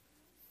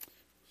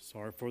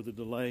Sorry for the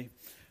delay.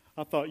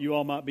 I thought you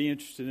all might be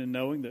interested in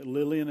knowing that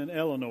Lillian and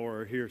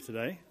Eleanor are here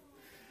today.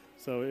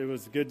 So it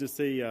was good to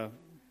see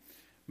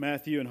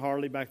Matthew and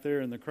Harley back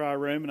there in the cry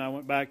room, and I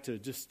went back to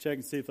just check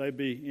and see if they'd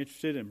be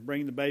interested in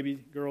bringing the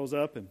baby girls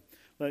up and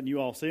letting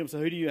you all see them. So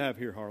who do you have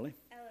here, Harley?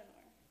 Eleanor.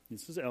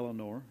 This is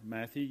Eleanor.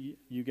 Matthew,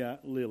 you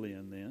got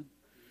Lillian then.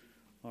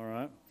 All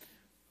right.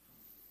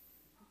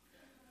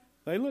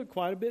 They look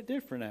quite a bit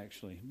different,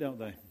 actually, don't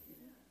they?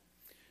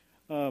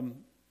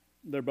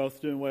 They're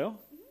both doing well.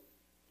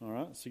 Mm-hmm. All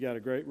right. So you got a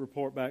great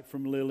report back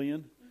from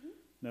Lillian. Mm-hmm.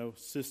 No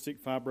cystic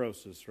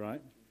fibrosis,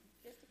 right?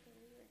 Just a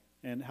believer.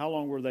 And how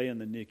long were they in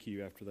the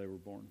NICU after they were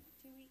born?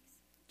 2 weeks.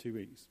 2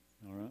 weeks.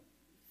 All right.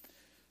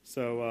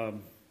 So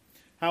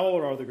how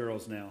old are the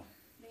girls now?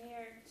 They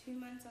are 2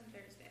 months on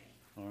Thursday.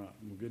 All right.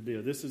 Well, good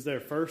deal. This is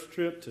their first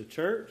trip to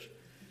church,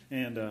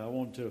 and I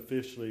want to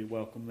officially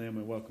welcome them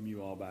and welcome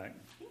you all back.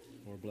 Thank you.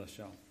 Lord bless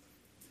y'all.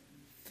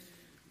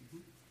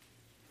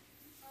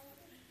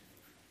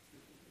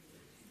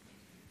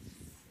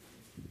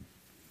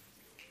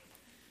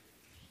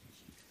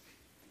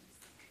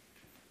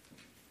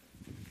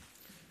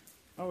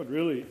 I would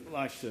really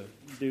like to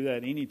do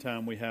that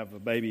anytime we have a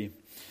baby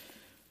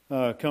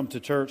come to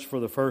church for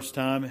the first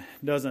time. It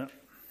doesn't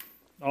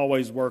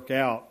always work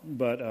out,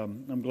 but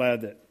I'm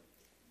glad that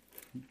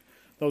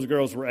those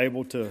girls were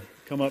able to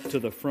come up to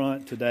the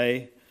front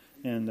today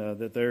and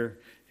that they're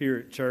here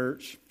at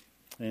church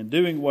and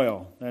doing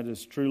well. That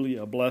is truly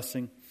a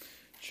blessing.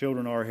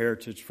 Children are a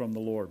heritage from the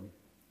Lord.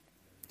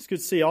 It's good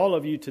to see all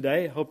of you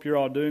today. I hope you're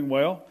all doing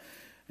well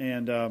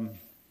and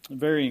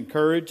very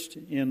encouraged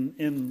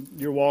in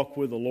your walk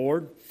with the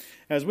Lord.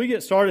 As we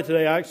get started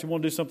today, I actually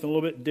want to do something a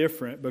little bit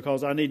different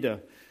because I need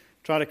to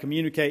try to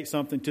communicate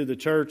something to the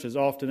church as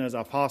often as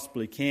I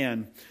possibly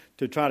can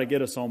to try to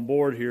get us on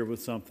board here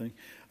with something.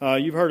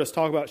 You've heard us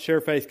talk about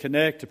Share Faith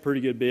Connect a pretty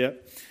good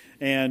bit,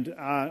 and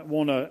I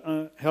want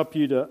to help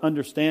you to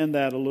understand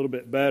that a little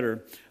bit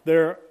better.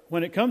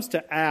 When it comes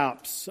to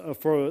apps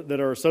that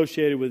are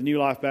associated with New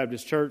Life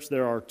Baptist Church,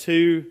 there are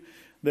two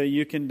that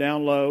you can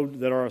download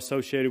that are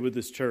associated with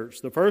this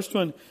church. The first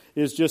one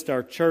is just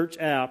our church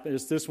app.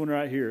 It's this one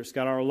right here. It's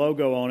got our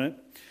logo on it.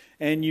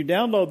 And you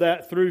download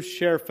that through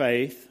Share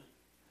Faith.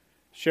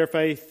 Share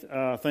Faith,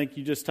 I think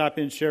you just type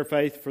in Share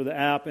Faith for the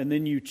app, and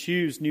then you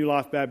choose New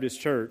Life Baptist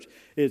Church.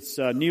 It's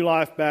New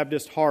Life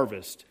Baptist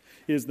Harvest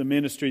is the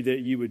ministry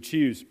that you would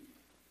choose.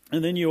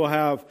 And then you will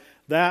have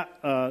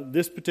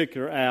this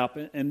particular app.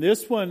 And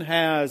this one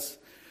has,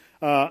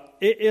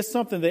 it's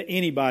something that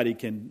anybody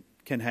can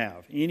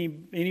have.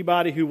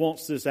 Anybody who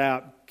wants this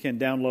app can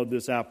download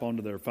this app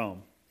onto their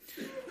phone.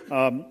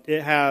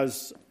 It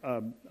has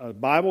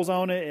Bibles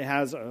on it. It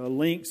has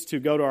links to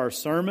go to our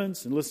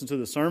sermons and listen to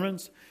the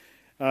sermons.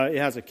 It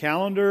has a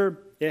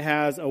calendar. It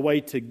has a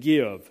way to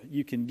give.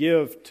 You can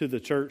give to the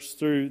church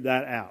through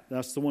that app.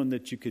 That's the one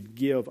that you could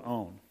give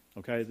on.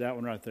 Okay, that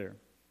one right there.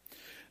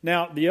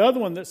 Now, the other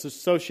one that's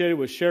associated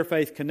with Share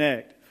Faith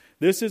Connect,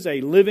 this is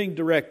a living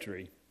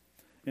directory.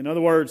 In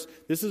other words,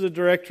 this is a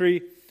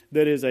directory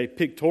that is a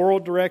pictorial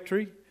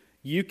directory.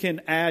 You can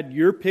add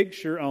your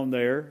picture on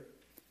there.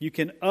 You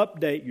can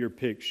update your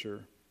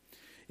picture.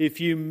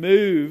 If you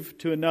move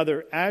to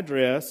another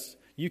address,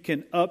 you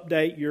can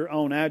update your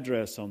own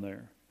address on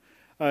there.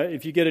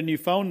 If you get a new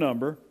phone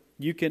number,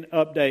 you can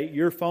update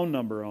your phone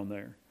number on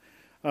there.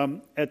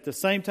 At the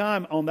same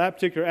time, on that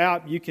particular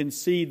app, you can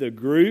see the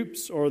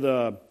groups or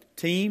the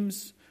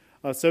teams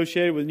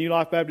associated with New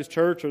Life Baptist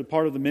Church or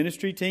part of the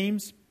ministry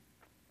teams.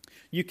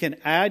 You can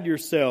add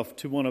yourself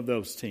to one of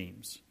those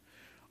teams.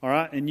 All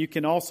right, and you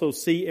can also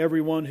see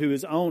everyone who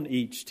is on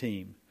each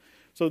team.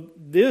 So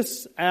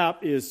this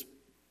app is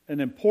an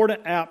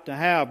important app to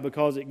have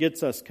because it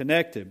gets us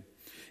connected.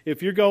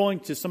 If you're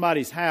going to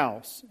somebody's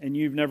house and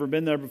you've never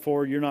been there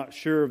before, you're not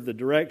sure of the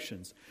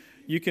directions,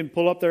 you can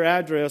pull up their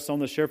address on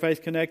the Share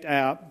Faith Connect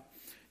app.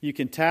 You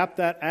can tap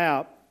that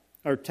app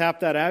or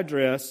tap that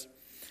address,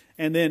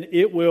 and then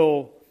it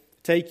will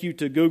take you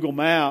to Google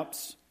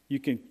Maps. You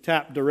can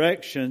tap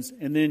directions,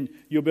 and then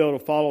you'll be able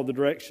to follow the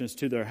directions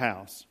to their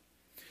house.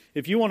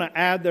 If you want to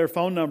add their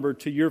phone number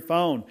to your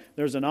phone,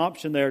 there's an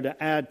option there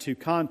to add to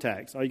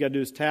contacts. All you got to do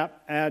is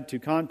tap Add to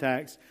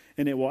Contacts,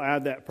 and it will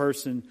add that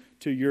person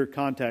to your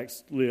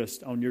contacts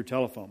list on your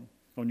telephone,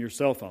 on your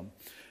cell phone.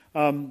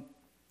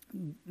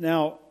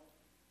 Now,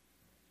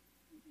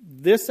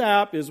 this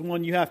app is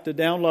one you have to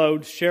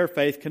download, Share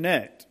Faith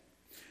Connect.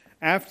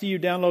 After you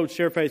download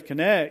Share Faith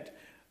Connect,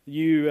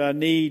 you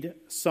need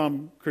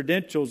some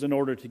credentials in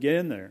order to get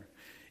in there.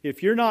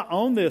 If you're not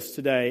on this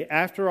today,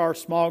 after our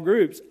small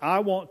groups, I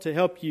want to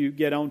help you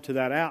get onto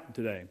that app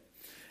today.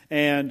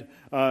 And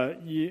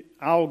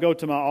I'll go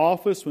to my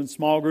office when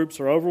small groups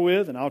are over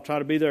with, and I'll try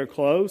to be there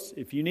close.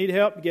 If you need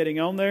help getting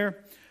on there,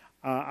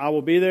 I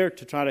will be there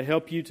to try to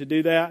help you to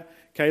do that.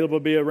 Caleb will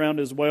be around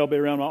as well. Be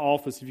around my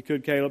office if you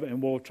could, Caleb,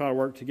 and we'll try to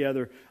work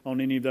together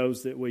on any of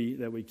those that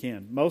we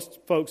can. Most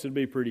folks would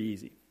be pretty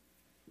easy.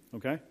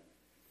 Okay?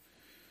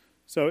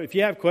 So if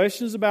you have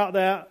questions about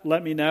that,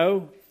 let me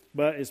know.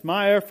 But it's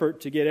my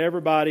effort to get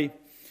everybody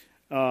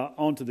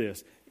onto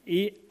this.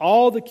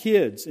 all the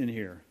kids in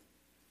here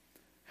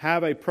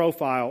have a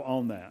profile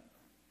on that.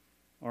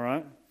 All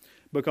right?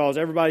 Because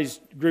everybody's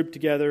grouped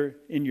together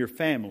in your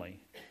family.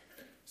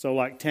 So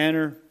like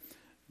Tanner,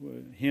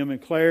 him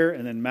and Claire,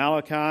 and then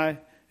Malachi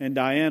and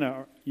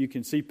Diana, you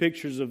can see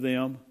pictures of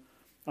them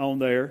on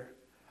there,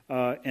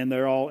 and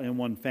they're all in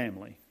one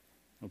family.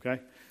 Okay?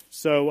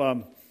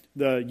 So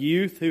the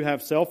youth who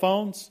have cell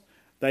phones,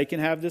 they can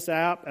have this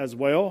app as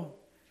well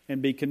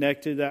and be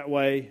connected that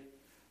way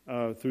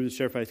through the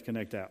Share Faith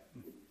Connect app.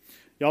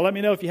 Y'all let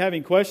me know if you have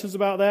any questions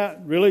about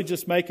that. Really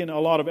just making a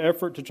lot of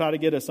effort to try to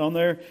get us on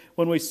there.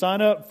 When we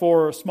sign up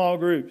for small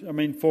groups,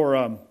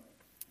 for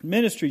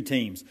ministry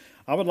teams,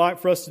 I would like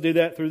for us to do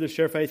that through the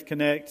Share Faith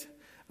Connect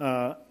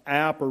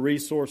app or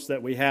resource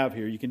that we have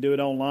here. You can do it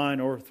online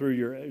or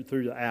through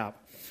the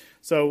app.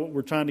 So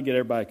we're trying to get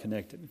everybody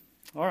connected.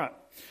 All right.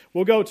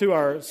 We'll go to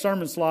our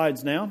sermon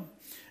slides now.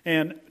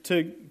 And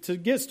to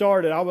get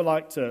started, I would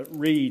like to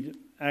read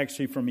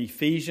actually from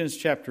Ephesians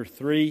chapter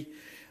 3.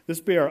 This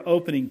will be our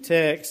opening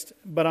text,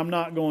 but I'm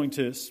not going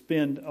to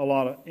spend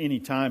any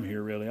time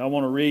here really. I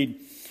want to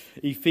read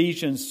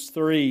Ephesians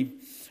 3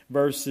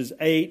 verses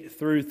 8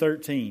 through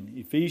 13.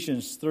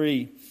 Ephesians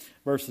 3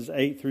 verses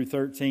 8 through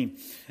 13.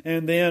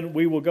 And then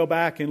we will go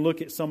back and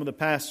look at some of the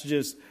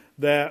passages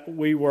that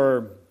we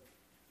were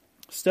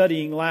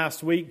studying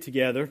last week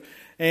together.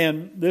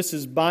 And this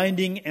is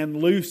Binding and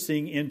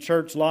Loosing in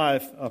Church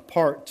Life,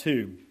 part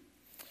 2.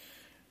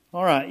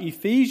 All right,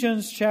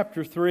 Ephesians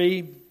chapter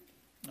 3.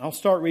 I'll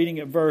start reading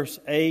at verse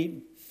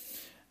 8.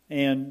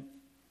 And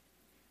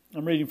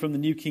I'm reading from the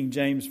New King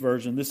James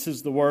Version. This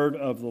is the word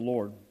of the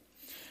Lord.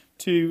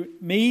 To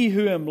me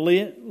who am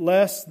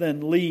less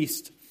than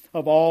least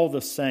of all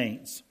the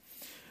saints,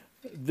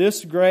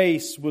 this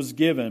grace was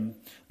given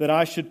that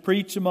I should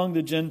preach among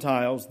the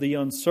Gentiles the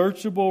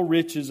unsearchable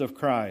riches of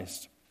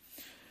Christ,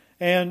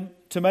 and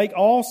to make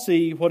all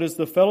see what is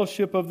the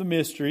fellowship of the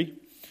mystery,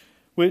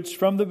 which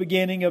from the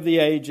beginning of the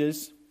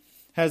ages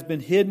has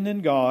been hidden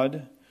in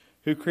God,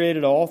 who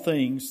created all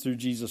things through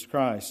Jesus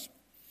Christ,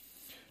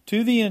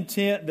 to the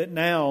intent that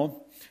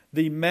now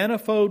the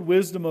manifold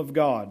wisdom of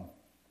God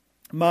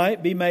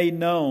might be made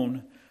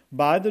known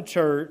by the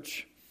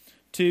church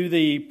to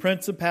the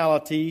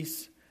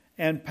principalities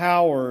and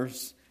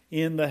powers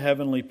in the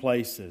heavenly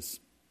places,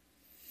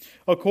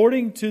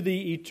 according to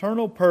the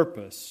eternal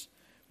purpose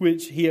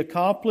which He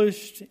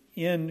accomplished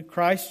in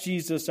Christ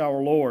Jesus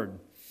our Lord,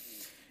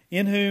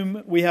 in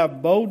whom we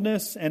have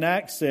boldness and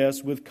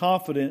access with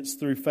confidence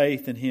through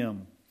faith in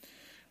Him.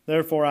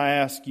 Therefore I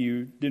ask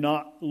you, do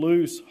not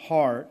lose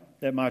heart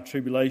at my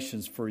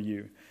tribulations for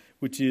you,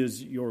 which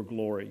is your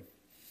glory.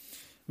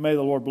 May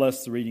the Lord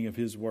bless the reading of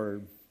His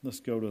word. Let's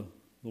go to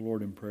the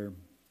Lord in prayer.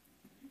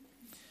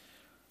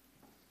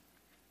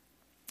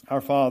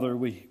 Our Father,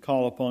 we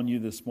call upon You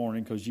this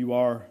morning because You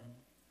are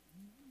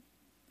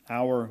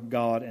our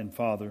God and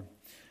Father.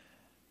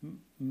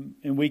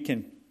 And we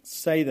can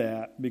say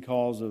that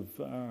because of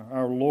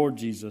our Lord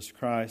Jesus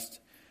Christ,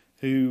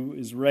 who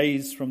is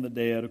raised from the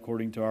dead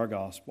according to our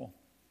gospel.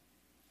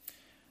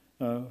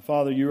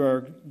 Father, You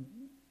are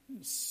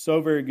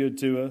so very good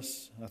to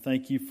us. I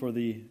thank You for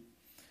the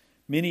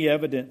many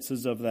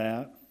evidences of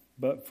that,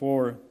 but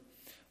for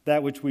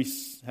that which we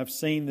have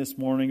seen this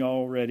morning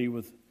already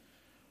with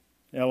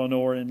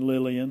Eleanor and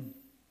Lillian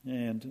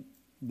and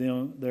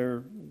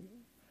their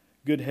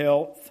good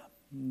health,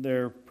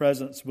 their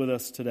presence with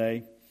us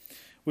today.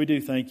 We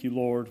do thank You,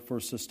 Lord, for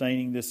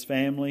sustaining this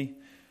family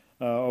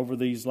over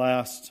these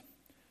last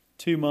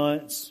 2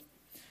 months.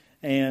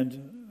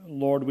 And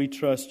Lord, we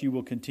trust You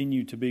will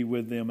continue to be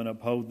with them and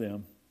uphold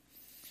them.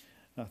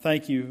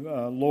 Thank You,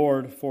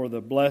 Lord, for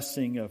the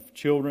blessing of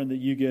children that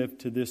You give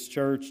to this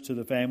church, to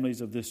the families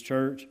of this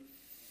church.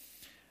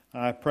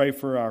 I pray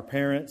for our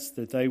parents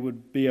that they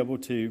would be able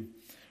to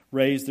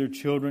raise their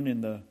children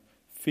in the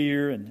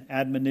fear and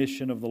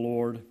admonition of the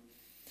Lord.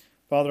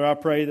 Father, I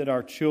pray that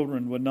our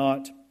children would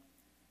not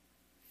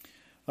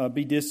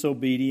be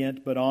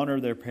disobedient, but honor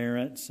their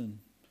parents and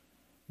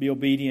be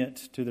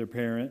obedient to their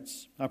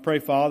parents. I pray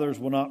fathers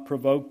will not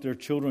provoke their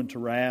children to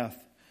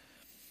wrath,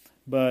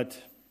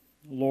 but,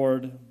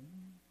 Lord,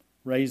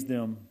 raise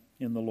them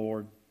in the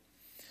Lord.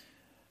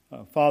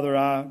 Father,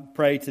 I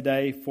pray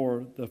today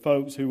for the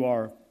folks who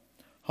are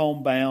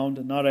homebound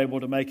and not able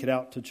to make it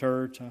out to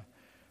church. I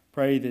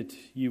pray that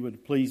You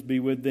would please be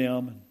with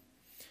them.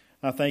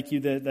 I thank You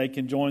that they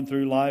can join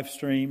through live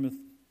stream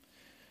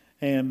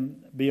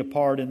and be a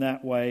part in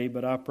that way.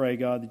 But I pray,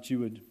 God, that You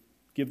would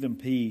give them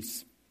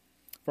peace.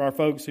 For our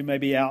folks who may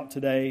be out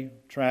today,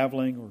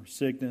 traveling or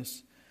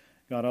sickness,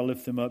 God, I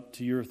lift them up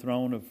to Your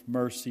throne of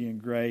mercy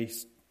and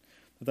grace,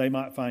 that they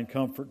might find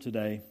comfort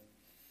today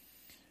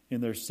in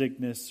their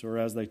sickness or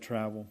as they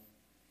travel.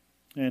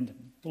 And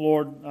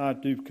Lord, I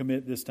do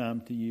commit this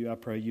time to You. I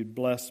pray You'd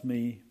bless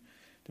me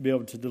to be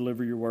able to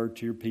deliver Your word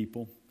to Your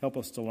people. Help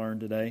us to learn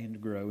today and to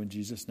grow. In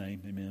Jesus'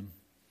 name, amen.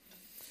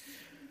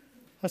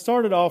 I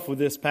started off with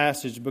this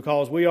passage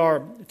because we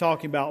are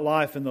talking about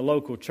life in the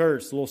local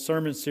church, the little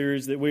sermon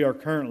series that we are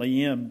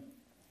currently in.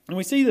 And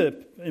we see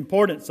the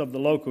importance of the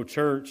local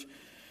church,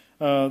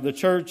 the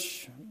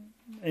church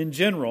in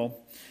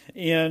general,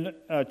 in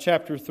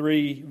chapter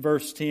 3,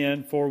 verse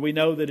 10. For we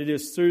know that it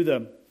is through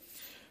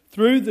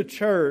the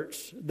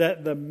church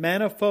that the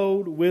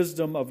manifold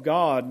wisdom of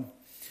God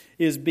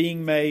is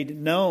being made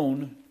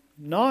known,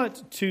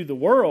 not to the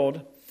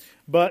world,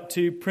 but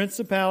to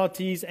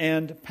principalities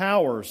and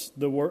powers,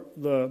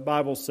 the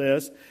Bible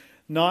says,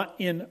 not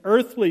in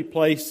earthly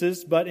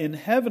places, but in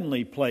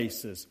heavenly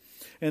places.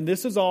 And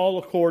this is all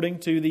according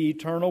to the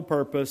eternal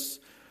purpose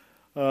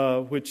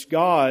which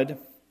God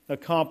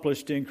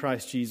accomplished in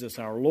Christ Jesus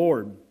our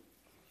Lord.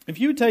 If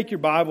you take your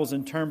Bibles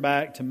and turn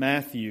back to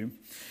Matthew,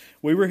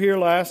 we were here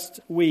last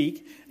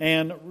week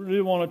and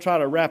really want to try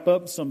to wrap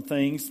up some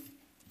things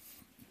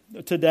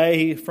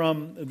today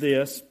from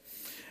this.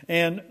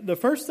 And the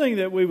first thing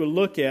that we will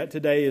look at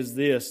today is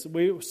this.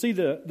 We see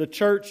the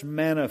church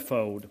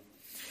manifold.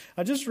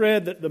 I just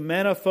read that the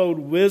manifold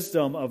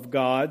wisdom of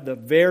God, the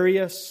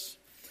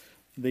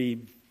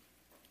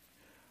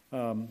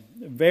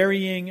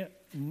varying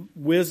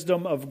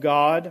wisdom of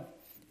God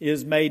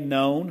is made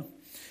known.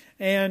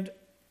 And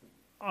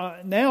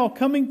now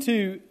coming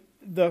to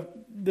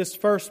this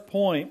first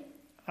point,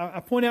 I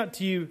point out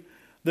to you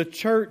the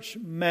church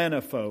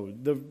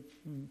manifold, the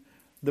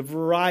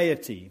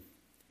variety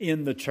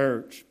in the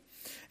church.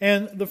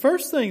 And the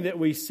first thing that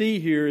we see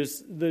here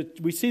is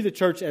that we see the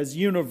church as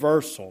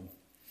universal.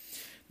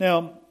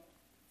 Now,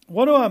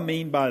 what do I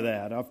mean by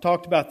that? I've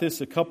talked about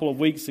this a couple of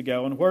weeks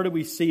ago, and where do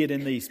we see it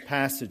in these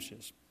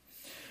passages?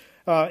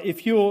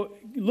 If you'll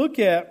look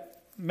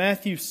at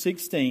Matthew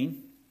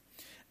 16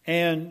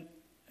 and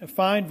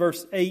find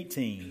verse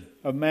 18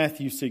 of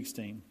Matthew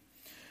 16.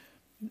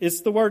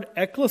 It's the word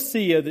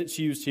ecclesia that's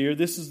used here.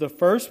 This is the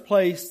first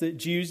place that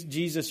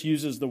Jesus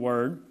uses the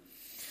word.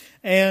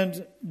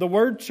 And the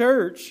word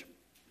church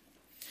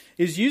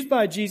is used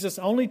by Jesus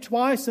only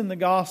twice in the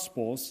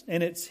Gospels,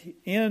 and it's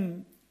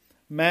in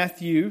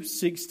Matthew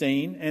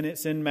 16 and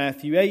it's in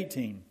Matthew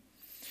 18.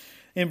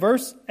 In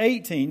verse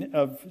 18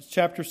 of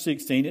chapter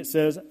 16, it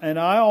says, "And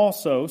I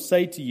also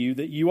say to you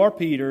that you are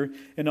Peter,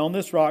 and on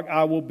this rock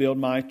I will build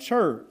my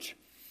church,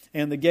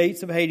 and the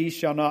gates of Hades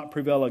shall not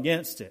prevail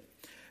against it."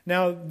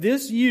 Now,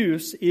 this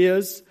use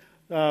is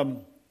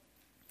the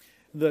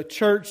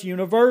church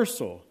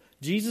universal.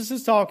 Jesus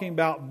is talking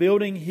about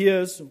building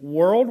His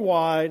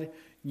worldwide,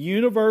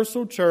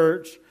 universal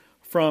church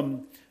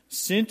from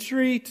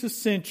century to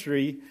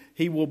century.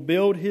 He will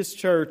build His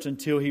church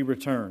until He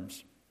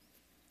returns.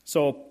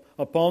 So,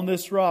 upon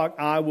this rock,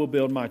 I will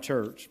build my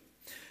church.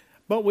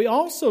 But we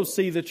also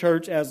see the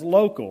church as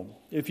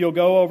local. If you'll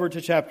go over to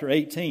chapter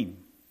 18.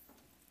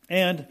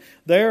 And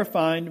there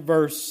find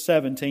verse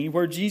 17,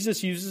 where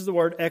Jesus uses the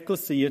word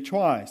ecclesia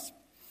twice.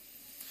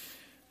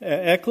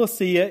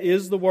 Ecclesia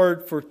is the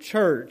word for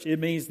church. It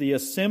means the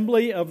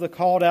assembly of the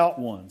called out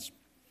ones.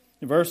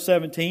 In verse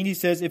 17, he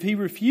says, if he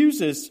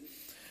refuses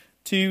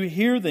to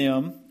hear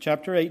them,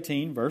 chapter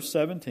 18, verse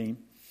 17,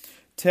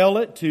 tell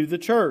it to the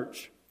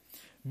church.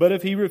 But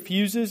if he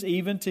refuses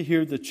even to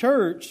hear the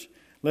church,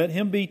 let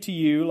him be to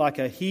you like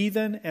a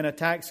heathen and a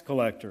tax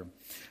collector.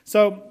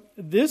 So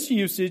this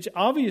usage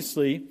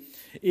obviously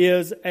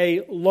is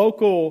a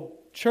local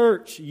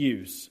church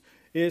use.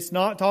 It's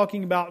not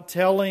talking about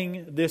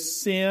telling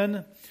this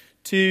sin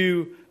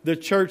to the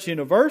church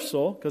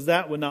universal, because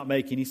that would not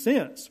make any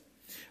sense.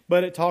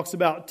 But it talks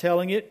about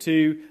telling it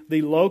to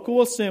the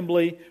local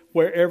assembly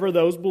wherever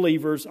those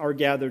believers are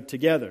gathered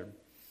together.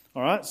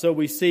 All right, so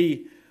we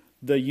see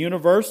the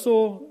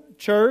universal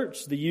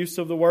church, the use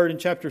of the word in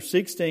chapter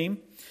 16.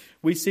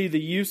 We see the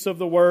use of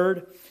the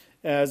word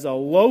as a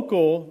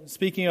local,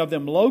 speaking of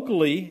them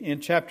locally,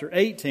 in chapter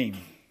 18.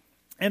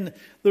 And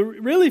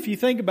really, if you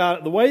think about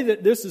it, the way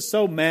that this is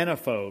so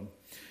manifold,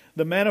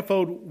 the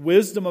manifold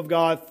wisdom of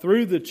God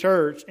through the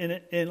church, and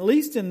at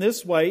least in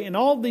this way, in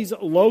all these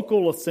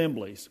local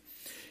assemblies.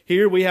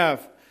 Here we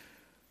have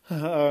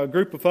a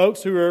group of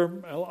folks who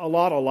are a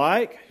lot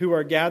alike, who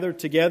are gathered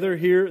together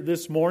here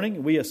this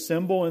morning. We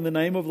assemble in the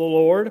name of the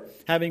Lord,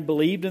 having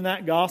believed in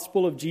that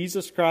gospel of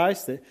Jesus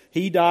Christ, that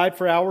He died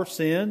for our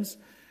sins,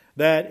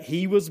 that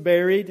He was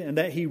buried, and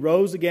that He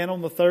rose again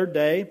on the third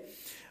day.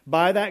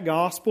 By that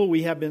gospel,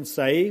 we have been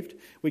saved.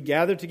 We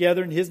gather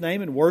together in His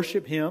name and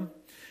worship Him.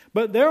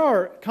 But there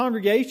are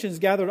congregations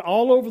gathered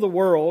all over the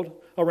world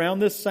around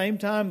this same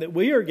time that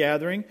we are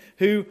gathering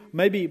who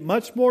may be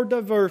much more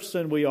diverse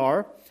than we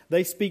are.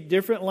 They speak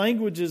different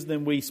languages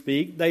than we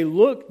speak. They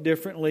look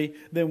differently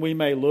than we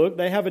may look.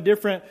 They have a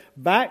different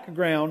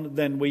background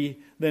than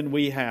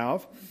we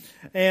have.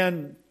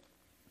 And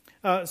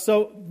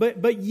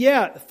but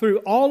yet, through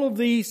all of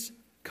these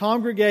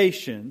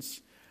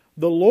congregations,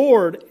 the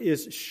Lord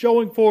is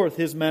showing forth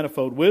His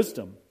manifold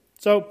wisdom.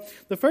 So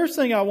the first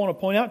thing I want to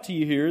point out to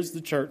you here is the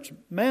church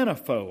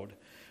manifold.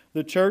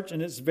 The church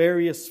in its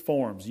various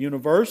forms,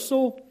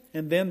 universal,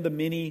 and then the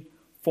many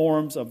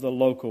forms of the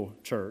local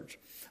church.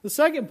 The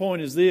second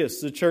point is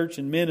this, the church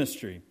in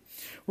ministry.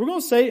 We're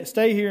going to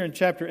stay here in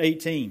chapter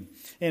 18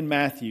 in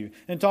Matthew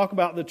and talk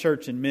about the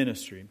church and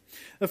ministry.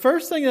 The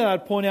first thing that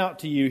I'd point out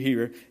to you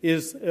here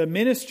is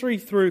ministry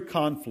through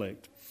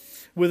conflict.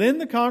 Within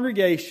the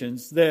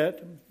congregations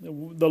that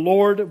the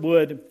Lord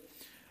would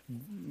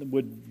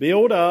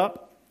build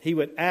up, He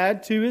would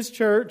add to His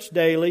church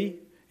daily,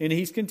 and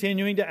He's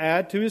continuing to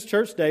add to His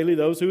church daily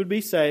those who would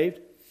be saved.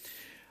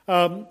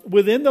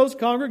 Within those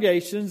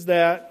congregations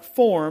that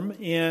form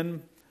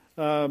in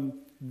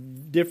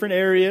different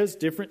areas,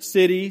 different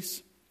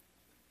cities,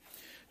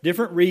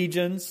 different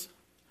regions,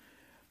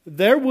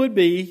 there would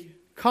be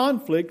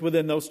conflict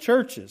within those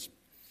churches.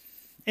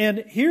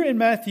 And here in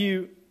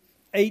Matthew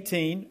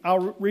 18,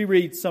 I'll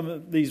reread some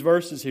of these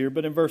verses here,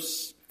 but in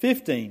verse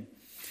 15,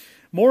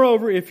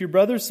 "Moreover, if your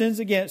brother sins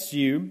against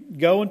you,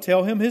 go and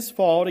tell him his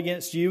fault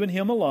against you and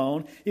him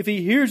alone. If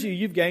he hears you,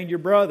 you've gained your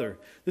brother."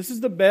 This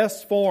is the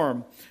best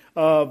form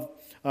of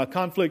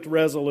conflict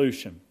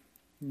resolution.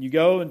 You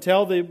go and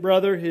tell the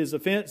brother his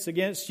offense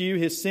against you,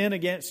 his sin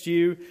against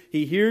you.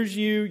 He hears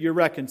you, you're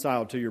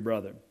reconciled to your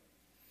brother.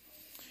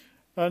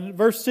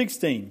 Verse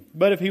 16,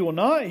 "But if he will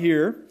not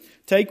hear,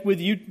 take with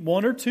you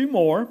one or two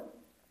more,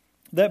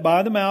 that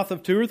by the mouth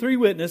of two or three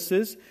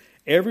witnesses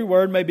every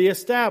word may be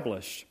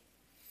established."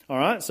 All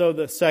right, so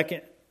the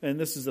second, and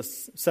this is the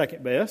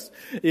second best,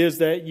 is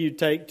that you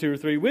take two or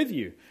three with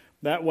you.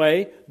 That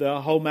way,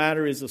 the whole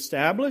matter is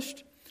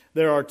established.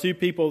 There are two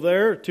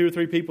or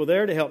three people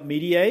there to help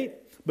mediate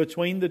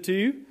between the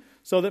two,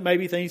 so that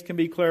maybe things can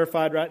be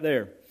clarified right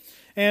there.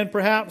 And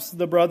perhaps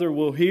the brother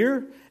will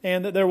hear,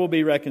 and that there will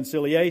be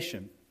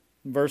reconciliation.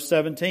 Verse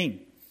 17,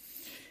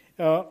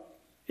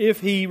 "If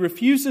he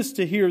refuses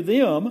to hear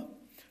them,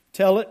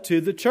 tell it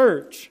to the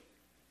church.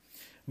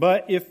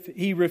 But if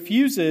he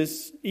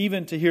refuses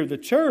even to hear the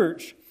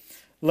church,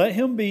 let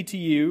him be to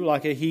you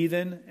like a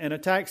heathen and a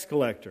tax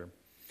collector."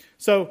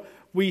 So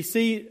we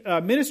see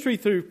ministry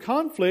through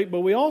conflict, but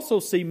we also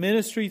see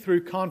ministry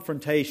through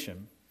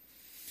confrontation.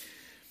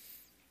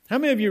 How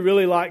many of you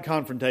really like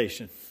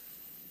confrontation?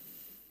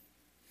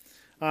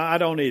 I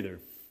don't either.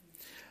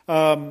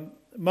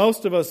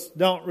 Most of us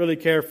don't really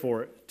care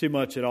for it too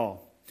much at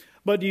all.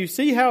 But do you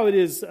see how it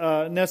is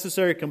a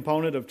necessary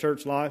component of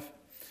church life?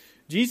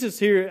 Jesus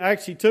here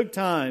actually took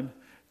time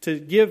to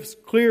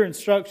give clear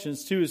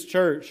instructions to His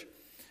church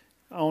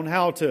on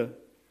how to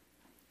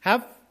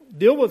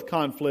deal with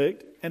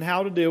conflict and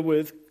how to deal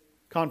with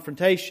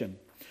confrontation,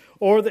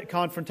 or that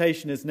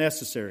confrontation is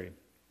necessary.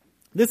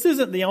 This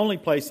isn't the only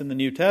place in the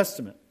New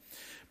Testament,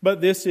 but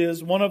this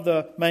is one of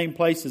the main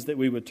places that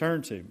we would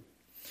turn to.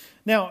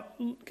 Now,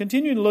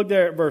 continue to look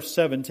there at verse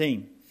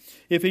 17.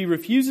 "If he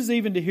refuses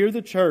even to hear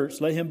the church,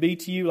 let him be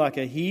to you like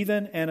a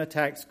heathen and a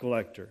tax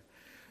collector."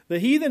 The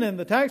heathen and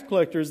the tax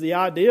collector is the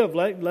idea of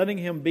letting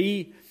him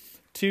be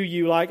to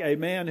you like a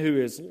man who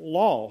is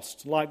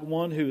lost, like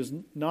one who is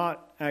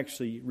not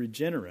actually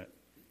regenerate.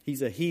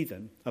 He's a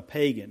heathen, a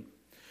pagan,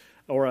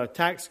 or a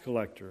tax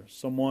collector.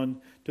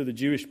 Someone to the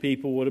Jewish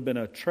people would have been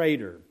a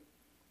traitor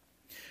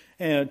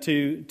and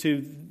to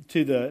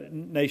the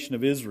nation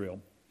of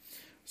Israel.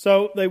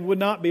 So they would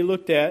not be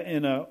looked at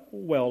in a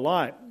well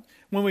light.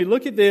 When we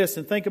look at this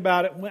and think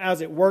about it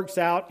as it works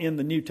out in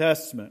the New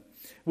Testament,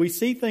 we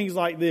see things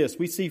like this.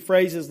 We see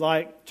phrases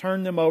like,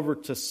 "Turn them over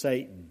to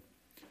Satan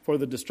for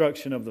the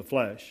destruction of the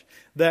flesh,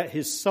 that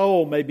his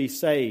soul may be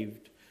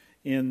saved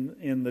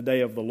in the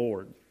day of the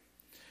Lord."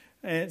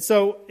 And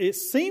so it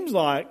seems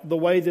like the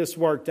way this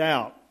worked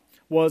out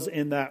was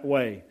in that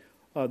way.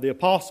 The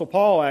Apostle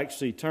Paul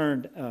actually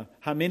turned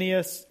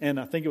Hymenaeus and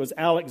I think it was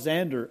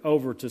Alexander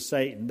over to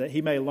Satan, that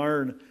he may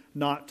learn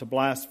not to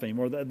blaspheme,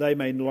 or that they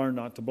may learn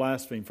not to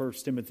blaspheme,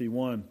 1 Timothy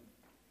 1.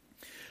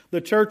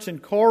 The church in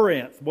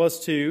Corinth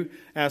was to,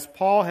 as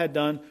Paul had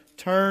done,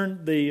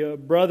 turn the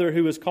brother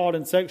who was caught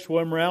in sexual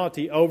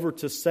immorality over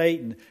to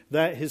Satan,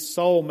 that his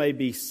soul may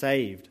be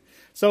saved.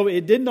 So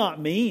it did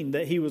not mean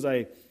that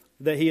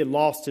he had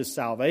lost his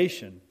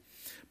salvation.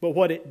 But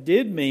what it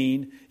did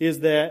mean is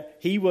that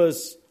he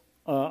was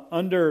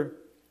under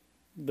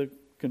the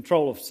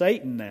control of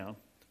Satan now.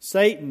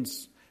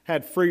 Satan's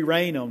had free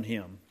reign on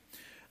him.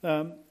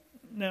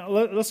 Now,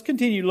 let's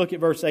continue to look at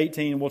verse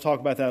 18, and we'll talk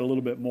about that a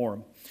little bit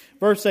more.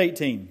 Verse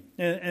 18,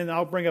 and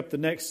I'll bring up the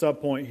next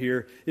subpoint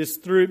here, is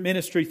through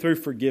ministry through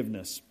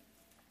forgiveness.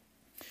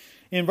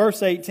 In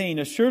verse 18,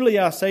 "Assuredly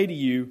I say to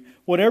you,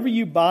 whatever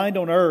you bind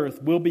on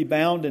earth will be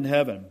bound in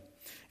heaven,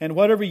 and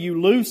whatever you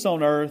loose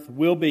on earth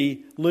will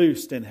be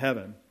loosed in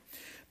heaven."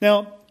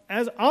 Now,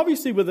 as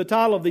obviously with the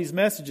title of these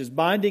messages,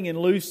 binding and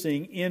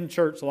loosing in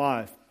church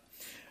life,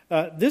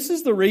 this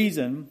is the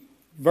reason,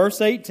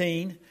 verse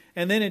 18,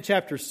 and then in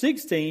chapter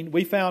 16,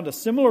 we found a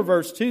similar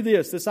verse to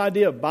this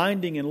idea of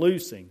binding and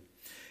loosing.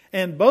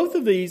 And both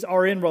of these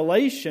are in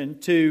relation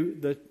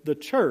to the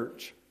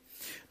church.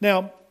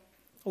 Now,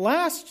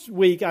 last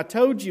week I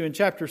told you in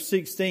chapter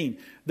 16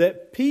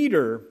 that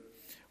Peter,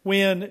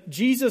 when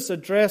Jesus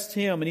addressed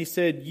him and he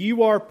said,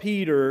 "You are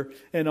Peter,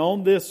 and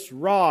on this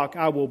rock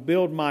I will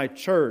build my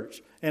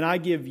church, and I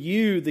give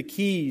you the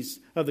keys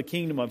of the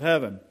kingdom of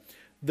heaven."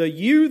 The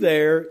 "you"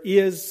 there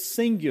is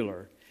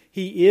singular.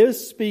 he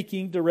is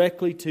speaking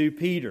directly to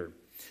Peter.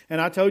 And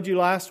I told you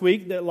last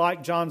week that,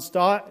 like John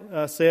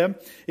Stott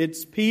said,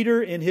 it's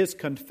Peter in his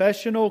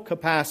confessional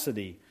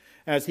capacity.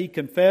 As he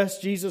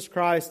confessed Jesus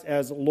Christ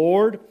as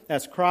Lord,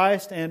 as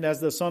Christ, and as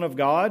the Son of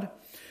God,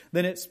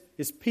 then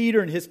it's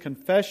Peter in his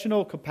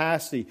confessional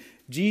capacity.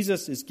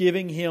 Jesus is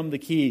giving him the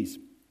keys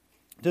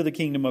to the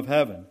kingdom of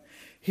heaven.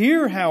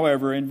 Here,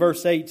 however, in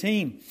verse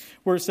 18,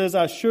 where it says,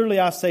 Surely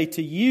I say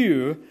to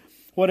you,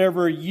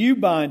 whatever you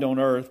bind on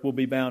earth will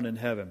be bound in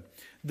heaven.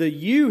 The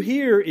you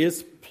here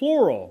is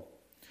plural.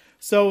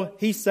 So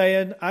he's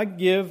saying, I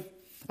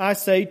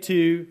say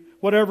to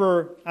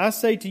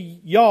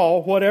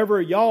y'all,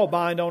 whatever y'all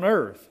bind on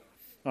earth.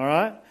 All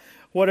right?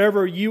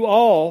 Whatever you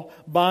all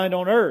bind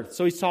on earth.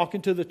 So he's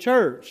talking to the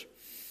church.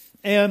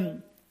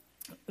 And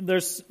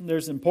there's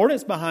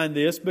importance behind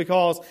this,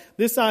 because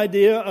this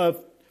idea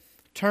of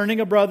turning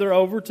a brother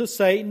over to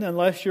Satan,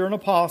 unless you're an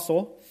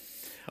apostle,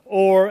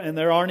 and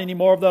there aren't any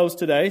more of those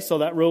today, so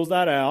that rules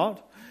that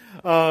out,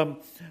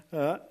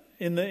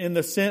 in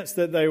the sense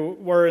that they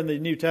were in the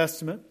New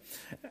Testament.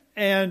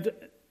 And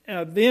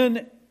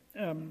then,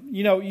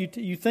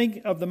 you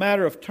think of the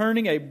matter of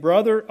turning a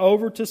brother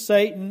over to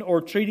Satan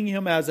or treating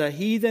him as a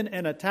heathen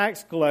and a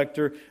tax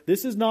collector.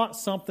 This is not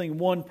something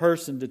one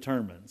person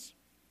determines.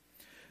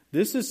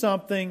 This is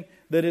something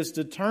that is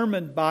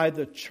determined by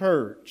the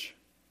church.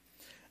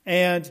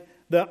 And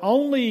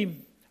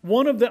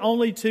one of the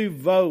only two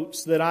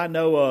votes that I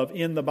know of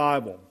in the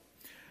Bible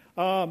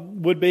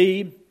would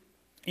be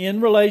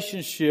in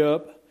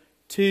relationship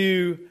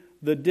to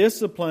the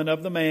discipline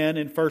of the man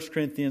in 1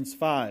 Corinthians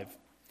 5.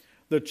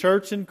 The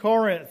church in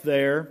Corinth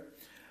there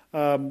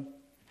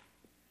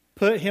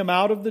put him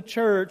out of the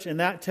church, and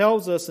that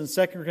tells us in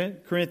 2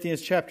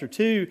 Corinthians chapter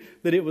 2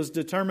 that it was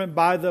determined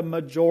by the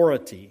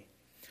majority.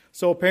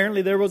 So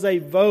apparently there was a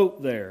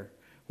vote there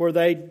where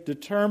they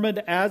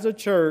determined as a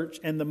church,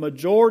 and the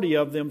majority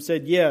of them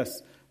said,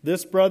 yes,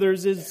 this brother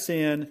is in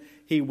sin.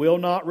 He will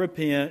not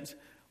repent.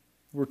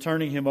 We're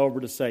turning him over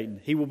to Satan.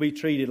 He will be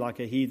treated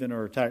like a heathen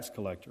or a tax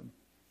collector.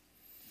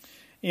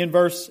 In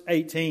verse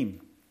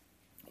 18,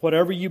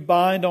 whatever you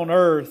bind on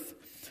earth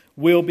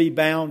will be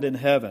bound in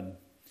heaven,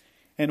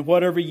 and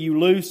whatever you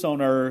loose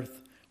on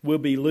earth will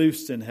be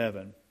loosed in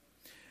heaven.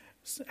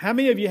 How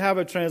many of you have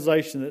a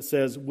translation that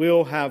says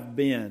will have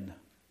been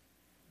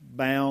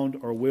bound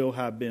or will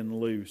have been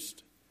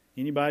loosed?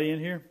 Anybody in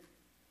here?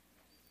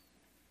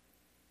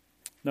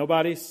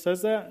 Nobody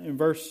says that in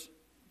verse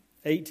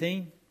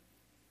 18?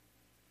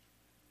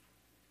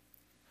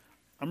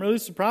 I'm really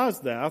surprised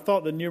at that. I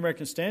thought the New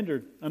American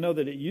Standard, I know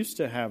that it used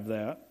to have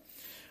that.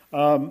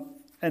 And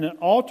an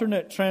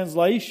alternate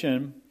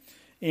translation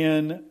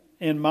at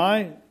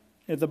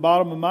the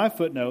bottom of my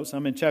footnotes,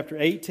 I'm in chapter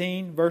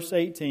 18, verse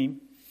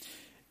 18,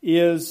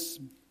 is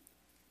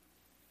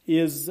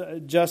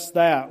just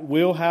that,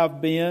 will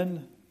have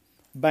been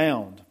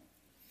bound.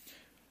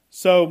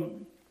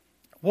 So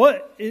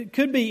what it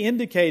could be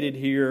indicated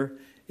here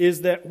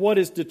is that what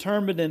is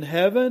determined in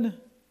heaven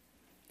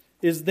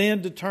is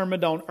then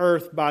determined on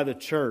earth by the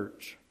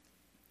church.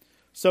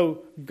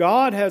 So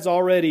God has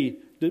already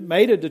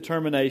made a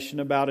determination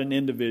about an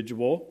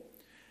individual,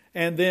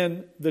 and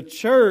then the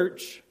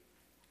church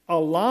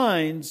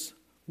aligns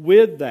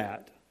with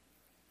that.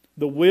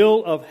 The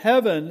will of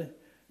heaven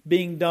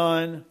being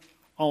done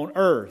on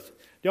earth.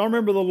 Do y'all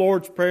remember the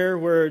Lord's Prayer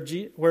where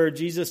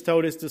Jesus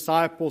told His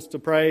disciples to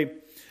pray,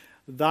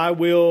 Thy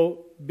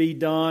will be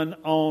done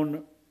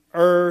on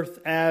earth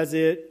as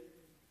it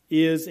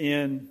is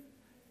in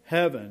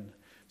heaven.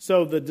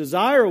 So the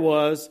desire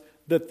was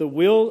that the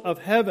will of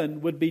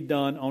heaven would be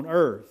done on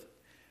earth.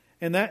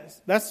 And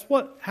that's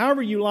what,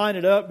 however you line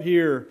it up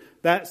here,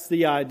 that's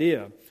the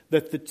idea.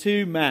 That the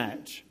two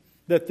match.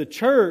 That the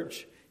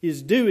church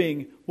is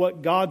doing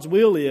what God's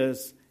will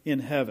is in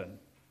heaven.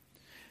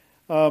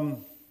 The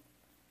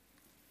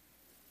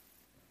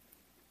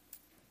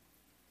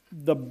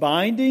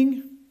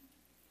binding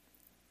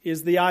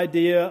is the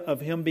idea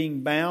of him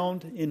being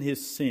bound in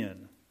his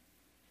sin.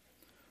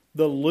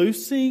 The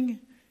loosing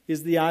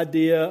is the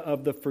idea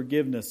of the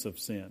forgiveness of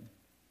sin.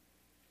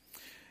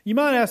 You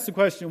might ask the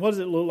question, what does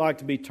it look like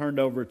to be turned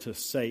over to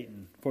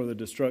Satan for the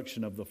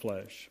destruction of the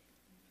flesh?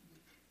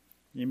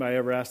 Anybody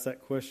ever asked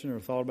that question or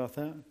thought about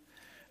that?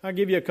 I'll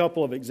give you a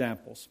couple of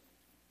examples.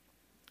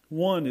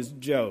 One is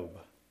Job.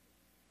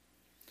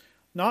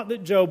 Not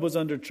that Job was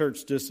under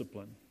church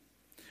discipline,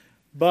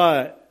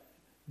 but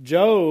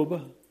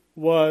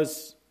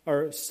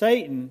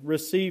Satan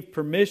received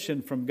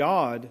permission from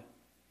God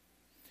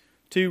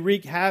to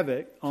wreak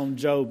havoc on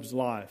Job's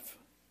life.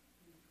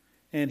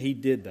 And he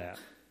did that.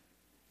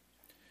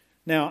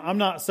 Now, I'm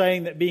not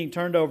saying that being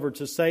turned over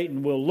to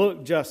Satan will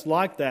look just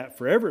like that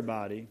for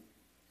everybody.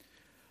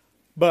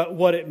 But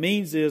what it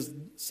means is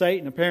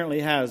Satan apparently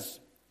has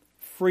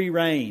free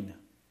reign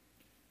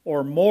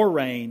or more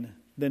reign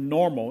than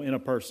normal in a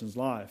person's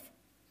life.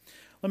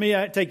 Let me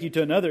take you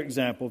to another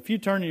example. If you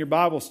turn in your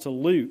Bibles to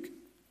Luke.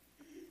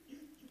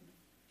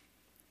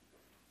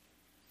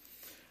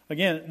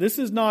 Again, this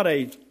is not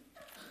a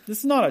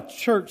is not a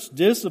church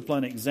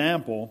discipline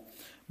example,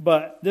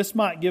 but this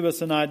might give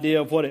us an idea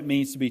of what it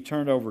means to be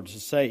turned over to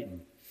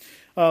Satan.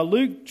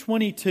 Luke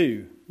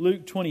 22.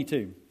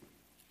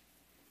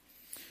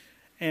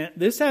 And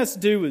this has to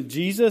do with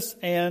Jesus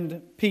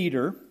and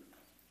Peter.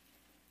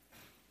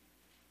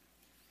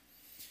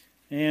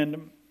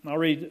 And I'll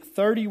read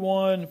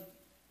 31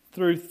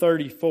 through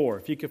 34.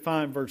 If you could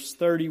find verse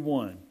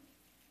 31.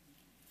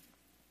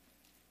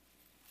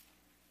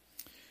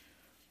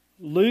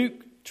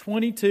 Luke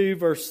 22,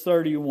 verse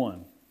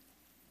 31.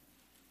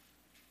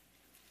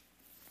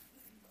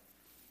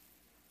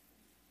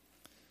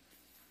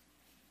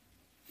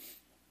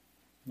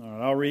 All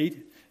right, I'll read.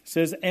 It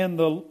says, "And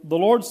the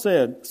Lord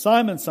said,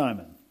 Simon,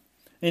 Simon,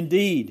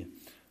 indeed,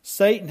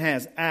 Satan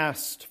has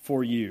asked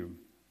for you,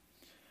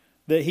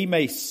 that he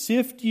may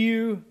sift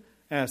you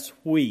as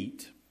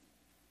wheat."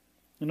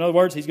 In other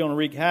words, he's going to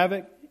wreak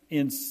havoc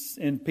in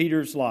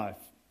Peter's life,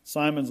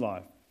 Simon's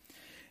life.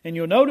 And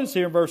you'll notice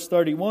here in verse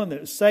 31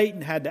 that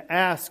Satan had to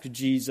ask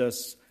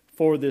Jesus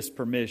for this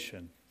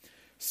permission.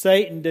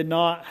 Satan did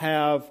not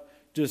have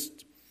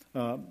just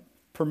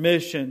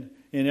permission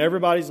in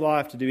everybody's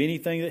life to do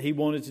anything that he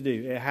wanted to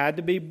do. It had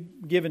to be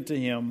given to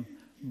him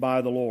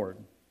by the Lord.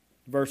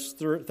 Verse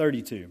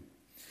 32.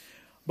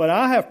 "But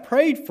I have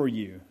prayed for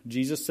you,"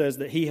 Jesus says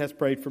that he has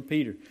prayed for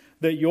Peter,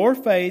 "that your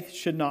faith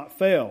should not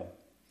fail.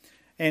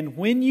 And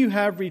when you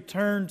have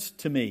returned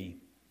to me,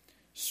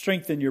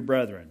 strengthen your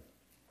brethren."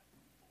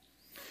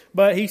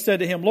 But he said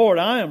to him, "Lord,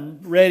 I am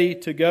ready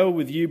to go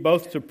with you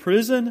both to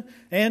prison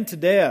and to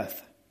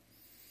death."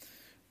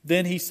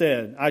 Then he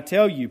said, "I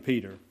tell you,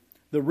 Peter,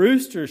 the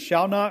rooster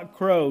shall not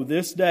crow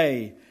this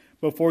day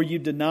before you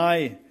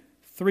deny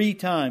 3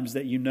 times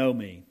that you know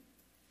me."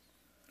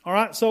 All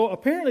right, so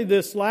apparently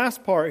this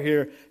last part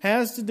here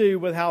has to do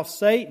with how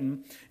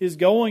Satan is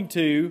going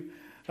to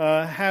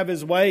have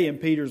his way in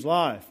Peter's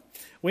life.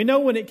 We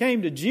know when it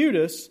came to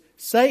Judas,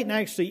 Satan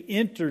actually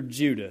entered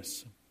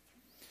Judas.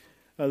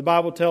 The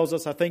Bible tells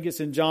us, I think it's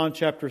in John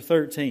chapter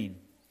 13.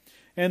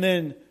 And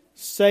then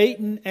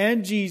Satan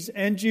and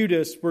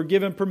Judas were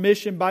given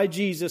permission by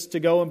Jesus to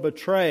go and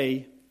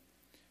betray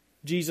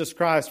Jesus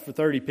Christ for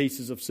 30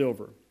 pieces of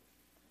silver.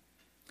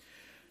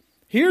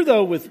 Here,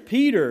 though, with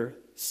Peter,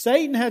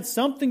 Satan had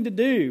something to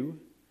do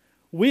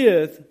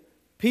with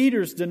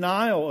Peter's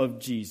denial of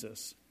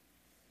Jesus.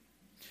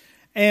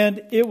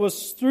 And it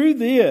was through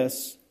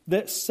this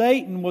that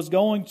Satan was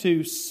going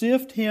to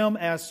sift him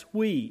as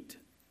wheat.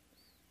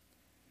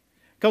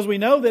 Because we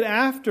know that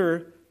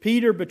after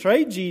Peter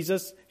betrayed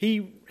Jesus,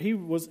 he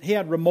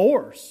had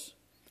remorse.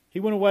 He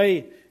went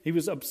away, he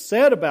was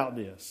upset about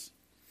this.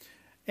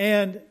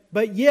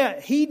 But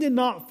yet, he did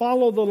not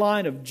follow the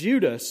line of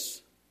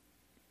Judas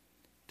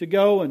to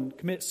go and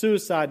commit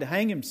suicide to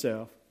hang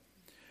himself.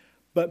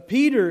 But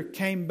Peter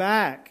came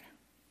back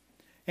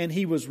and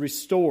he was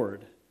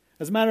restored.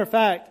 As a matter of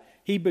fact,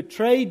 he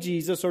betrayed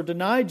Jesus or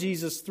denied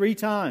Jesus 3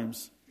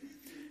 times.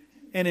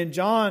 And in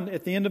John,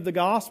 at the end of the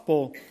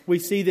gospel, we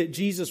see that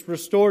Jesus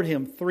restored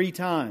him 3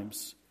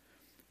 times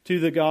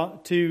to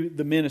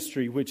the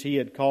ministry which he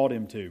had called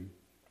him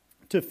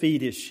to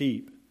feed his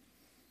sheep.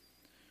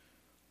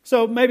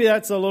 So maybe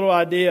that's a little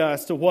idea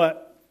as to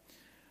what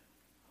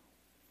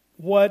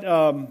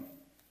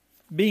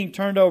being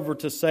turned over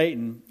to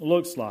Satan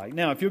looks like.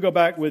 Now, if you'll go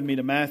back with me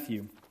to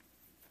Matthew,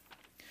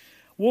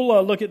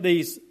 we'll look at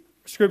these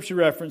scripture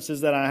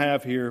references that I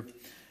have here,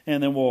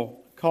 and then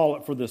we'll call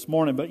it for this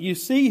morning. But you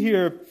see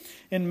here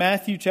in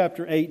Matthew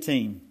chapter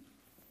 18,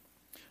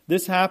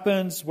 this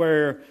happens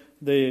where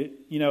they're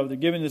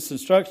giving this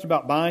instruction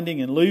about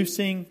binding and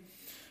loosing.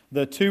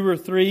 The 2 or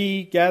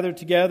 3 gathered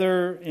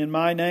together in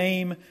my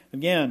name.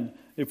 Again,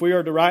 if we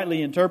are to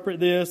rightly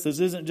interpret this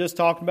isn't just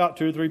talking about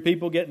 2 or 3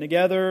 people getting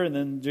together and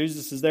then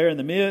Jesus is there in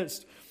the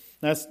midst.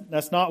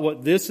 That's not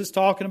what this is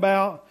talking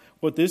about.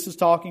 What this is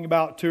talking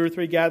about, 2 or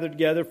 3 gathered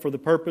together for the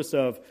purpose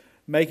of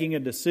making a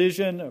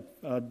decision,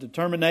 a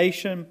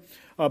determination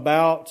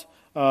about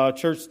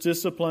church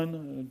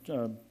discipline,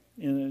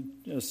 in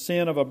a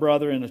sin of a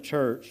brother in a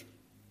church.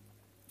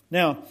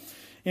 Now,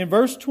 in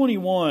verse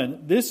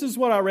 21, this is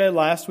what I read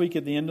last week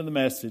at the end of the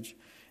message.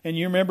 And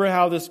you remember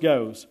how this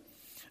goes.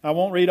 I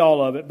won't read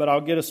all of it, but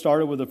I'll get us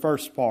started with the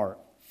first part.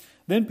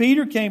 "Then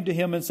Peter came to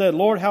him and said,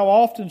 'Lord, how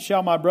often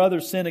shall my brother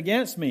sin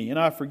against me, and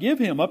I forgive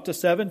him? Up to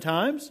 7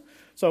 times?'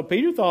 So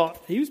Peter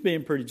thought he was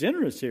being pretty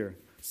generous here.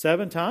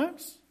 7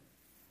 times?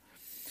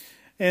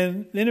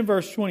 And then in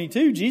verse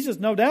 22, Jesus,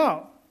 no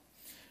doubt,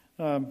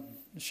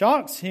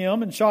 shocks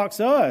him and shocks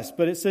us.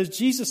 But it says,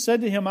 Jesus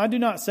said to him, 'I do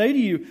not say to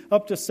you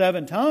up to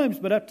 7 times,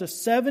 but up to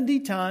 70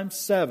 times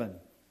 7.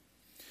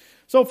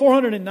 So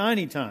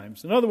 490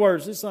 times. In other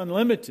words, it's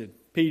unlimited,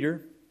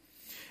 Peter.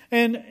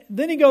 And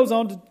then he goes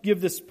on to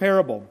give this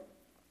parable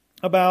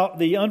about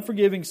the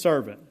unforgiving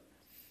servant.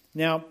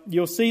 Now,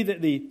 you'll see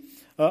that the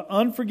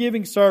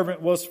unforgiving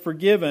servant was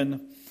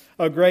forgiven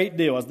a great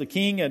deal, as the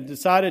king had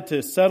decided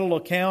to settle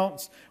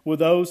accounts with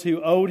those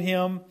who owed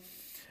him,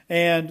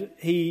 and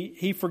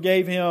he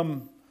forgave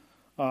him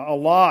a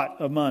lot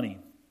of money.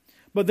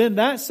 But then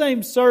that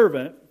same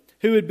servant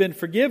who had been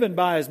forgiven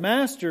by his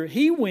master,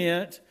 he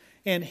went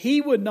and he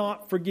would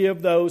not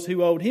forgive those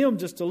who owed him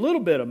just a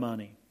little bit of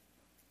money.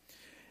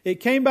 It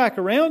came back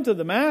around to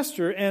the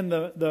master, and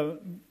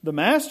the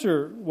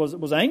master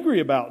was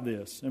angry about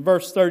this. In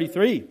verse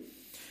 33,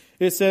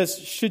 it says,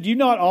 "Should you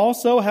not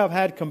also have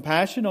had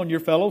compassion on your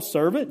fellow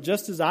servant,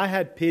 just as I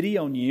had pity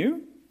on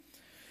you?"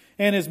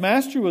 And his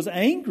master was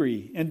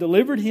angry and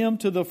delivered him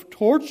to the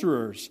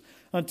torturers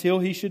until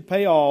he should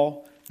pay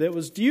all that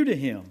was due to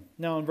him.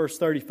 Now in verse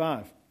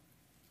 35.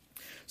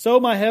 "So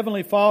my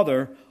heavenly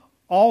Father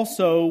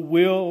also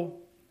will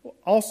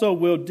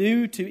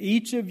do to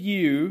each of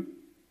you,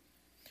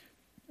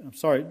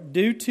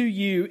 do to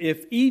you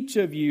if each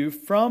of you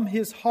from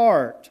his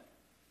heart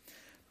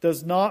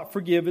does not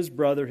forgive his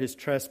brother his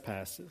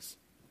trespasses."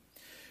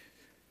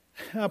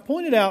 I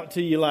pointed out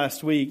to you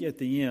last week at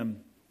the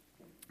end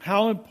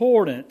how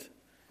important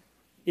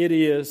it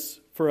is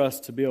for us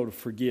to be able to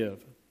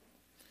forgive.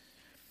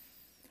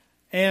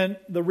 And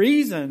the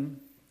reason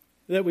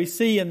that we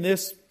see in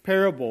this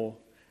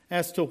parable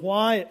as to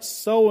why it's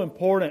so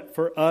important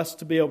for us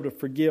to be able to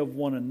forgive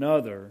one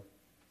another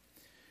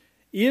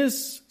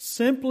is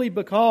simply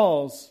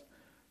because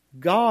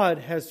God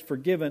has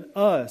forgiven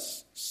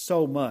us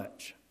so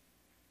much.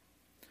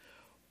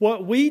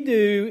 What we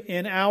do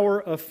in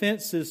our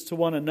offenses to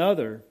one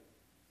another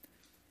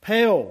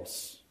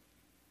pales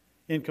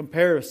in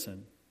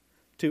comparison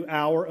to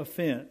our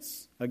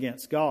offense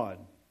against God.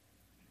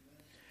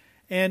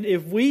 And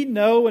if we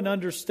know and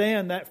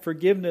understand that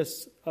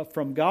forgiveness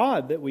from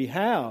God that we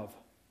have,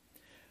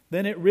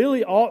 then it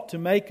really ought to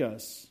make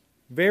us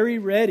very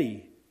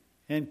ready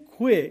and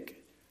quick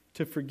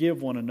to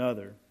forgive one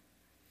another.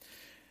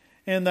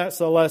 And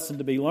that's a lesson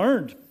to be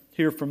learned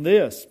here from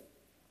this.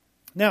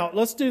 Now,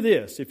 let's do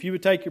this. If you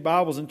would take your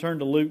Bibles and turn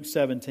to Luke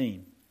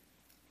 17.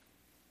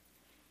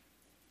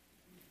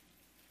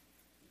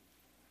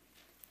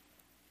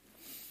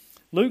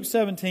 Luke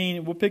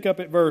 17, we'll pick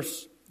up at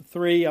verse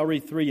 3. I'll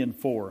read 3 and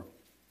 4.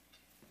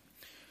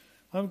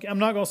 I'm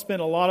not going to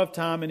spend a lot of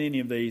time in any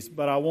of these,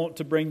 but I want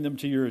to bring them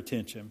to your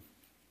attention.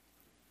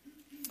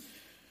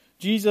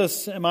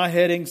 Jesus, in my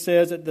heading,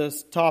 says at the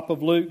top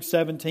of Luke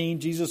 17,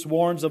 Jesus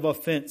warns of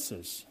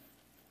offenses.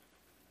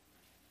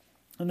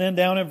 And then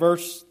down in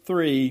verse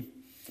 3,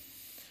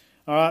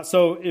 all right,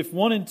 so if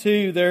 1 and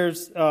 2, there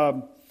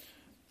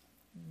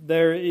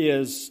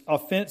is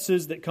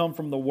offenses that come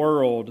from the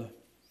world.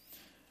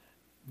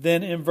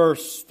 Then in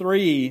verse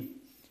 3,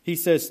 he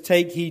says,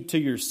 "Take heed to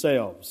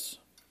yourselves."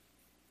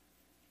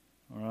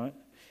 All right.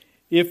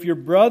 "If your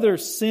brother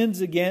sins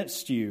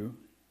against you,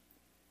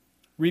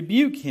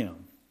 rebuke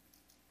him.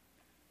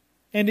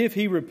 And if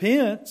he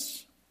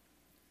repents,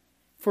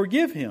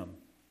 forgive him.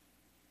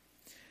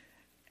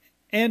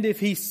 And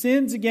if he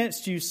sins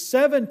against you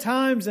 7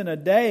 times in a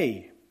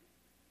day,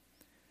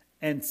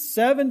 and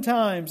 7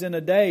 times in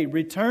a day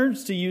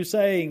returns to you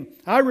saying,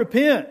 'I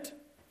repent,'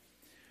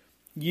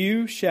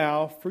 you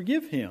shall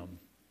forgive him."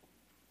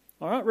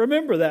 All right,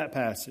 remember that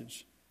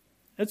passage.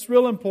 It's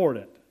real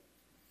important.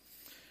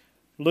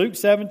 Luke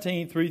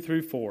 17, 3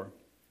 through 4.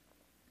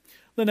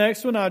 The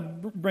next one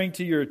I'd bring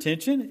to your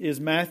attention is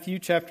Matthew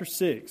chapter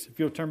 6. If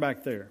you'll turn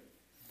back there.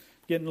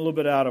 Getting a little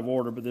bit out of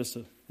order, but this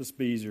will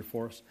be easier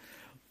for us.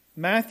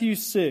 Matthew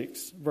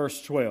 6,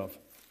 verse 12.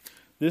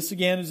 This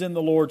again is in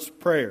the Lord's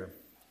Prayer.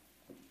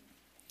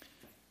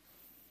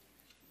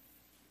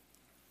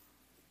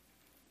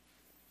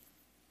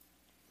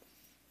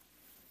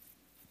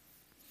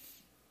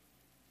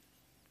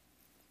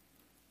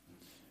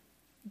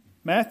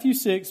 Matthew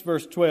 6,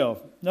 verse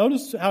 12.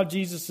 Notice how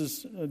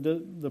Jesus'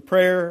 the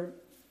prayer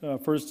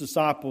for his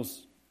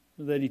disciples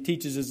that he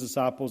teaches his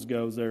disciples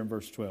goes there in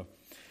verse 12.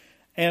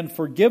 "And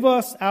forgive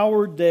us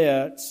our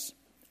debts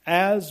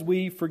as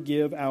we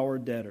forgive our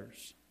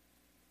debtors."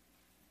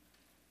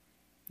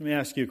 Let me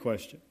ask you a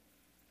question.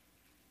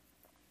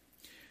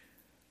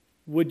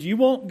 Would you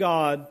want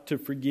God to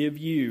forgive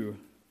you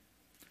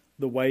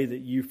the way that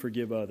you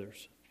forgive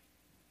others?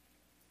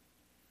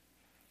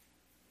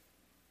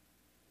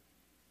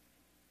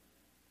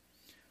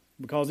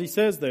 Because he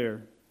says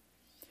there,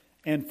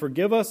 "And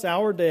forgive us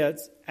our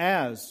debts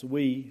as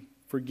we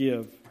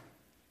forgive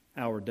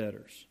our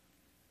debtors."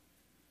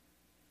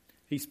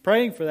 He's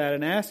praying for that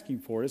and asking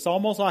for it. It's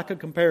almost like a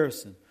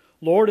comparison.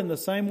 Lord, in the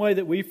same way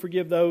that we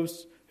forgive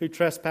those who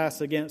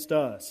trespass against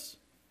us,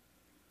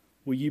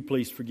 will you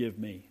please forgive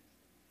me?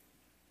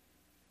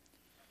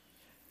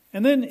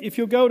 And then if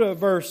you'll go to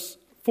verse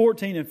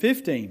 14 and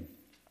 15,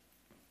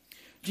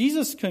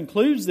 Jesus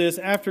concludes this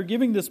after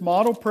giving this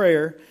model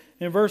prayer.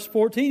 In verse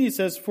 14 he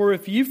says, "For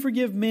if you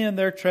forgive men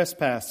their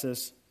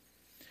trespasses,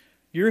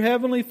 your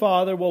heavenly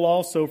Father will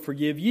also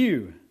forgive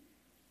you.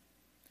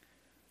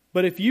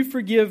 But if you do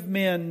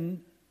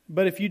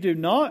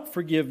not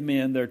forgive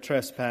men their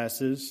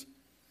trespasses,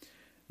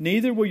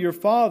 neither will your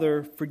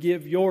Father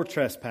forgive your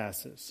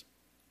trespasses."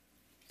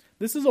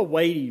 This is a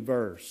weighty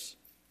verse.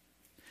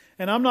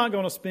 And I'm not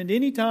going to spend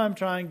any time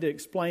trying to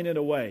explain it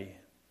away.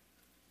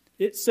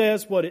 It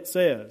says what it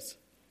says.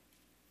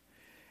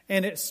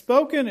 And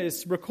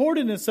it's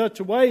recorded in such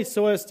a way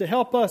so as to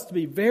help us to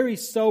be very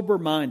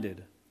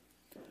sober-minded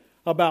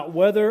about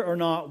whether or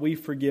not we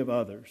forgive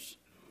others.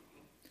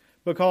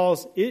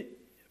 Because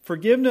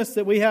forgiveness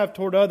that we have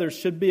toward others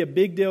should be a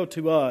big deal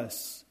to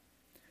us,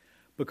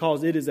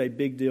 because it is a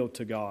big deal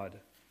to God.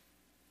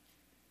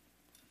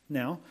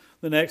 Now,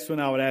 the next one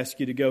I would ask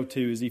you to go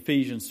to is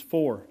Ephesians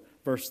 4,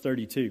 verse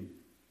 32.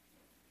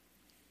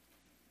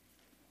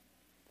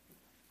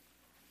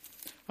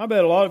 I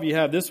bet a lot of you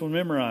have this one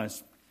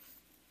memorized.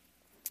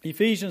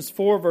 Ephesians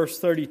 4, verse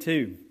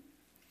 32.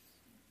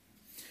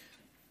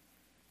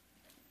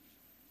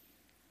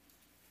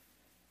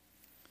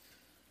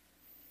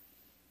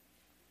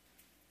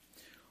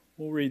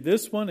 We'll read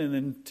this one and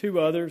then two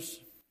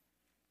others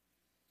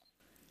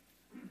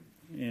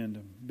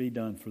and be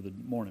done for the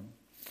morning.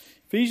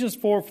 Ephesians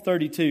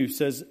 4:32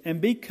 says, "And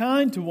be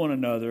kind to one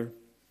another,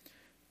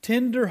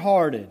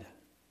 tender-hearted,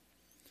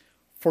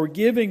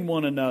 forgiving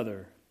one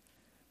another,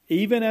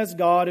 even as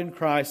God in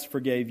Christ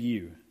forgave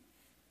you."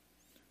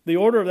 The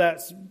order of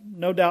that's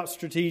no doubt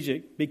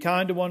strategic. Be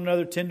kind to one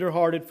another,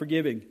 tender-hearted,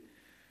 forgiving.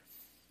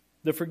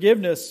 The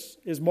forgiveness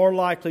is more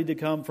likely to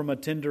come from a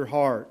tender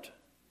heart,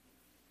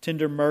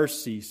 tender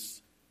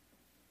mercies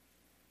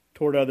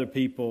toward other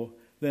people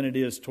than it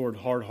is toward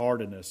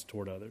hard-heartedness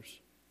toward others.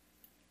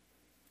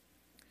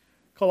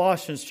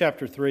 Colossians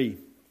chapter 3.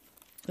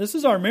 This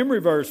is our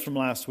memory verse from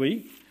last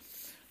week.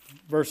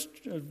 Verse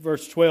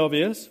 12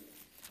 is.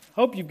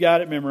 Hope you've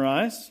got it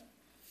memorized.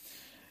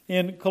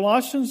 In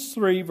Colossians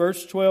 3,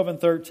 verse 12 and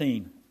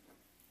 13.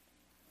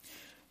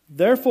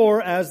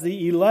 "Therefore, as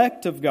the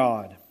elect of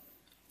God,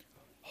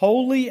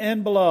 holy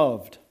and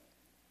beloved,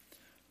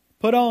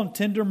 put on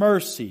tender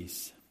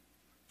mercies,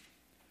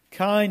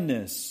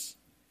 kindness,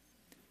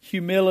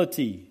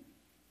 humility,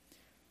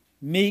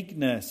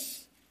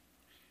 meekness,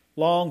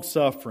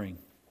 long-suffering,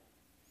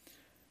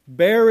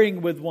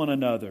 bearing with one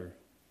another,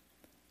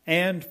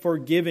 and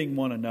forgiving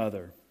one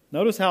another."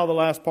 Notice how the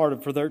last part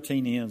of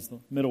 13 ends, the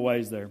middle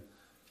ways there.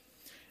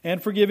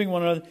 "And forgiving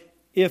one another,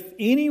 if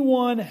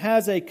anyone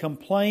has a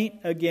complaint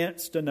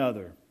against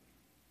another,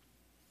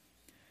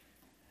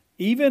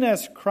 even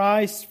as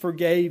Christ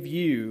forgave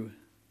you,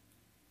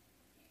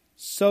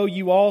 so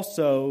you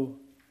also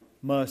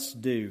must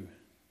do."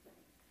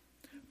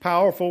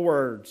 Powerful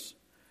words,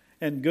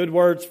 and good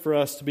words for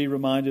us to be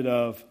reminded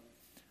of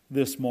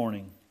this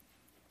morning.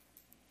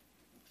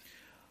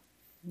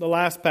 The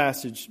last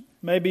passage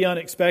may be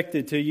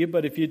unexpected to you,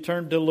 but if you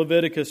turn to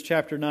Leviticus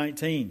chapter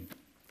 19.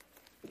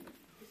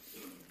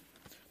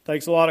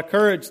 Takes a lot of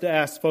courage to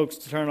ask folks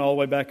to turn all the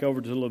way back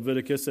over to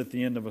Leviticus at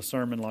the end of a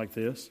sermon like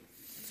this.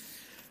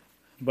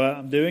 But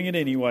I'm doing it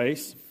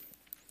anyways.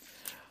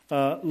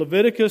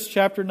 Leviticus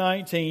chapter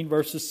 19,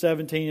 verses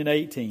 17 and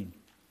 18.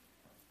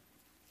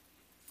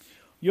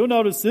 You'll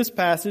notice this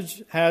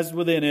passage has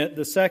within it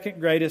the second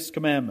greatest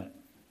commandment.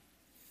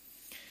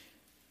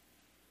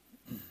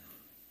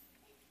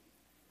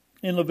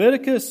 In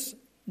Leviticus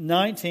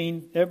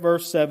 19 at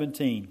verse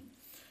 17,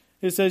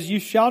 it says, "You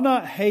shall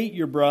not hate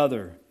your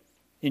brother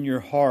in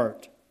your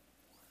heart."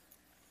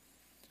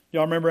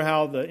 Y'all remember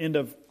how the end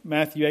of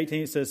Matthew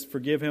 18 says,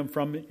 "Forgive him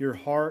from your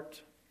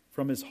heart,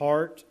 from his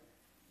heart."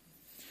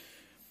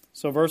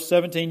 So verse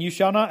 17, "You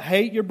shall not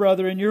hate your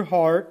brother in your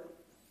heart.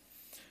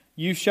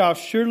 You shall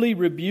surely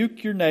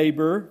rebuke your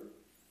neighbor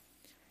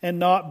and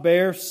not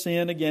bear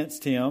sin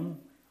against him.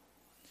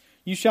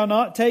 You shall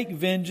not take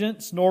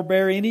vengeance nor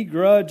bear any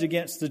grudge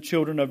against the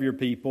children of your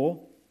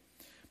people,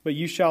 but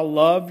you shall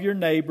love your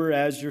neighbor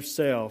as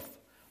yourself.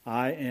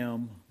 I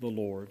am the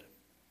Lord."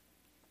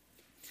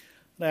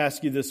 I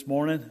ask you this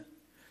morning,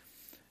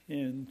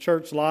 in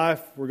church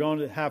life, we're going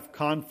to have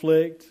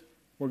conflict.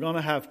 We're going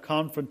to have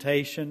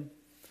confrontation.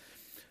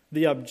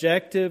 The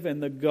objective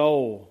and the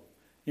goal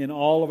in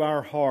all of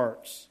our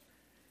hearts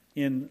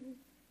in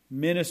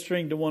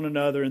ministering to one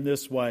another in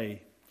this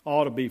way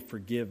ought to be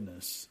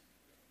forgiveness.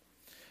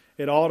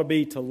 It ought to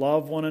be to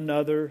love one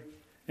another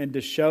and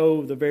to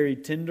show the very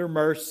tender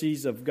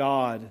mercies of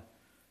God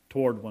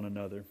toward one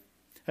another.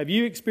 Have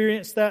you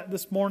experienced that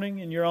this morning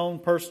in your own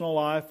personal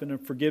life and in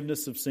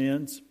forgiveness of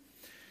sins?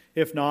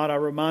 If not, I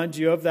remind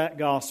you of that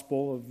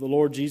gospel of the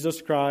Lord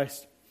Jesus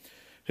Christ,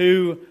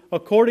 who,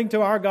 according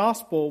to our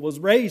gospel, was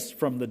raised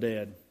from the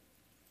dead.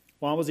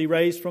 Why was He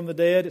raised from the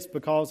dead? It's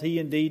because He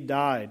indeed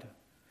died.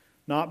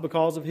 Not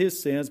because of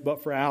His sins,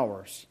 but for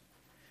ours.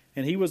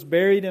 And He was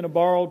buried in a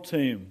borrowed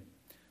tomb,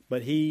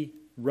 but He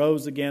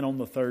rose again on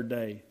the third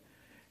day.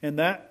 And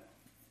that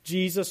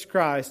Jesus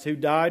Christ, who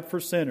died for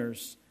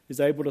sinners, is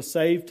able to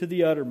save to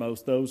the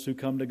uttermost those who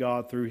come to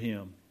God through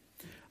Him.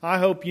 I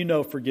hope you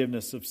know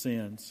forgiveness of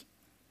sins.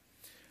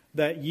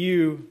 That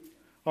you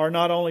are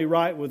not only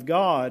right with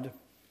God,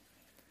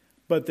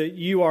 but that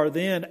you are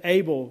then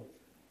able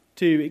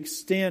to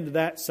extend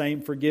that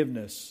same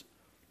forgiveness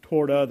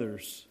toward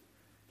others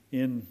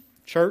in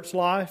church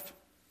life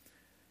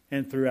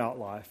and throughout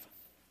life.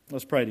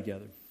 Let's pray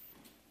together.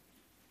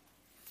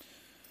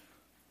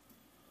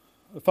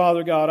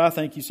 Father God, I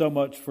thank You so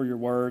much for Your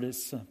word.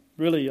 It's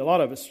really, a lot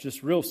of it's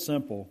just real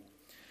simple.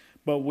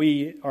 but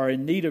we are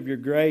in need of your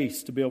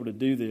grace to be able to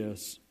do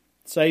this.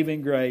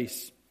 Saving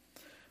grace,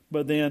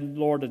 but then,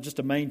 Lord, just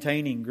a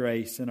maintaining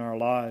grace in our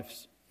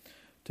lives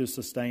to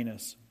sustain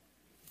us.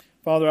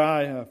 Father,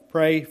 I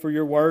pray for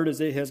your word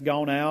as it has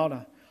gone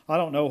out. I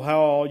don't know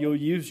how all you'll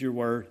use your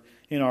word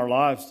in our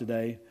lives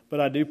today, but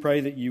I do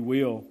pray that you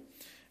will,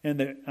 and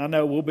that I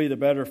know we'll be the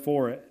better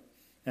for it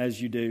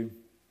as you do.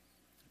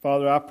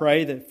 Father, I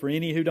pray that for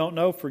any who don't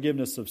know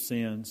forgiveness of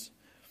sins,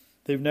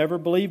 they've never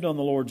believed on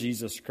the Lord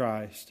Jesus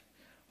Christ,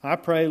 I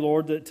pray,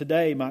 Lord, that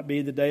today might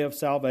be the day of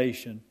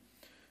salvation,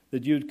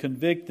 that you'd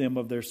convict them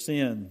of their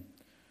sin,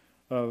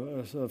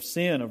 of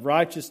sin, of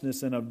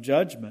righteousness, and of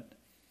judgment.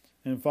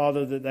 And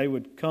Father, that they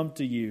would come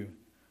to you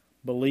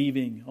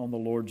believing on the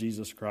Lord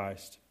Jesus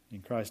Christ.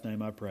 In Christ's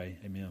name I pray.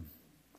 Amen.